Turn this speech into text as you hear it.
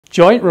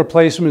Joint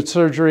replacement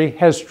surgery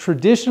has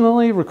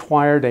traditionally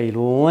required a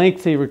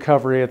lengthy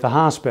recovery at the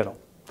hospital.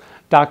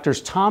 Doctors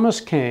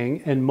Thomas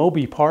King and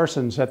Moby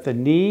Parsons at the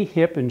Knee,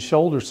 Hip, and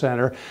Shoulder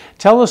Center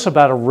tell us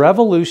about a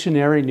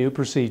revolutionary new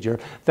procedure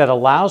that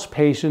allows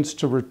patients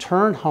to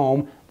return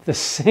home the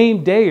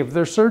same day of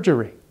their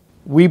surgery.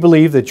 We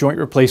believe that joint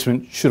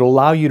replacement should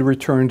allow you to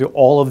return to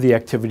all of the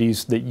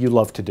activities that you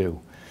love to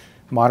do.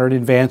 Modern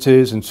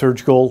advances in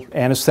surgical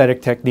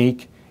anesthetic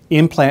technique,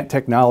 implant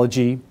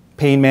technology,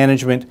 pain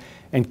management,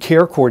 and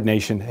care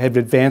coordination have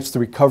advanced the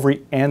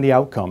recovery and the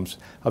outcomes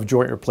of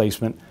joint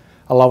replacement,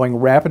 allowing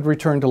rapid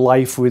return to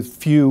life with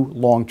few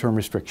long-term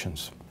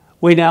restrictions.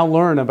 We now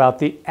learn about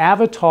the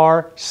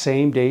Avatar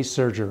same-day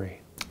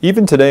surgery.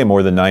 Even today,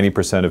 more than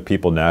 90% of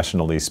people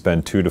nationally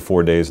spend 2 to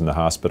 4 days in the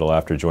hospital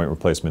after joint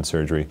replacement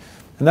surgery,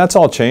 and that's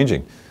all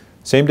changing.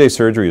 Same-day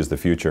surgery is the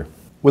future.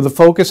 With a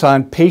focus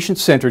on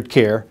patient-centered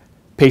care,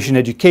 patient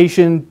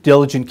education,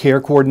 diligent care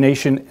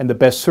coordination, and the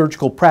best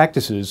surgical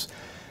practices,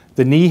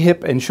 the Knee,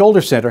 Hip, and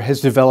Shoulder Center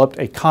has developed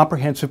a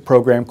comprehensive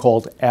program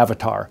called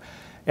Avatar.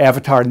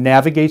 Avatar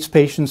navigates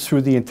patients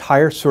through the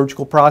entire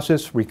surgical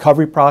process,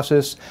 recovery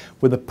process,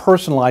 with a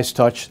personalized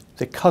touch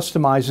that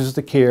customizes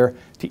the care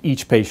to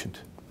each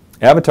patient.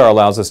 Avatar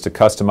allows us to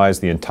customize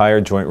the entire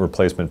joint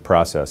replacement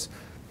process,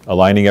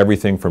 aligning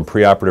everything from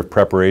preoperative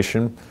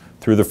preparation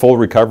through the full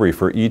recovery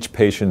for each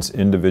patient's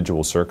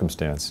individual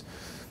circumstance.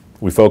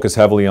 We focus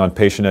heavily on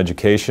patient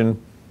education,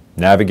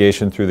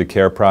 navigation through the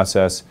care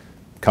process,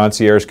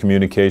 concierge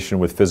communication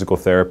with physical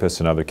therapists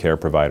and other care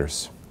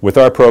providers. With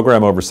our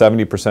program, over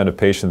 70% of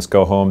patients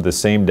go home the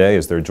same day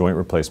as their joint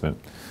replacement.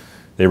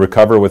 They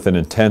recover with an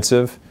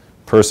intensive,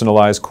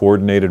 personalized,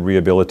 coordinated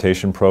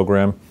rehabilitation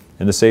program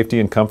in the safety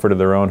and comfort of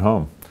their own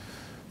home.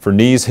 For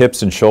knees,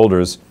 hips, and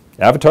shoulders,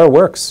 Avatar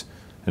works,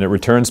 and it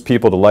returns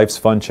people to life's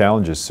fun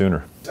challenges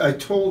sooner. I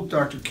told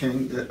Dr.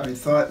 King that I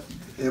thought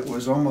it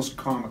was almost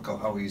comical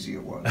how easy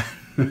it was.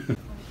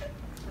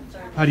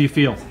 How do you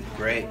feel?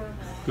 Great.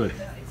 Good.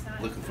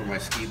 Looking for my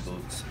ski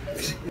boots.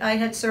 I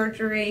had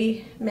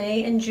surgery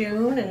May and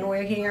June, and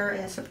we're here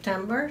in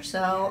September.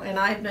 And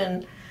I've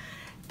been,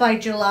 by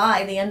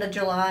July, the end of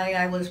July,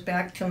 I was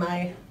back to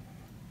my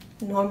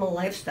normal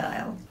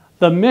lifestyle.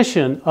 The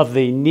mission of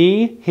the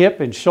Knee,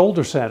 Hip, and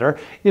Shoulder Center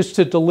is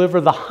to deliver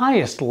the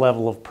highest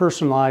level of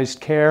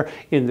personalized care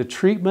in the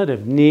treatment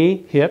of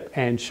knee, hip,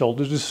 and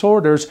shoulder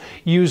disorders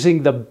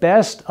using the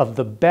best of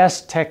the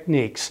best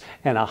techniques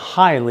and a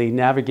highly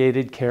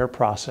navigated care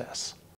process.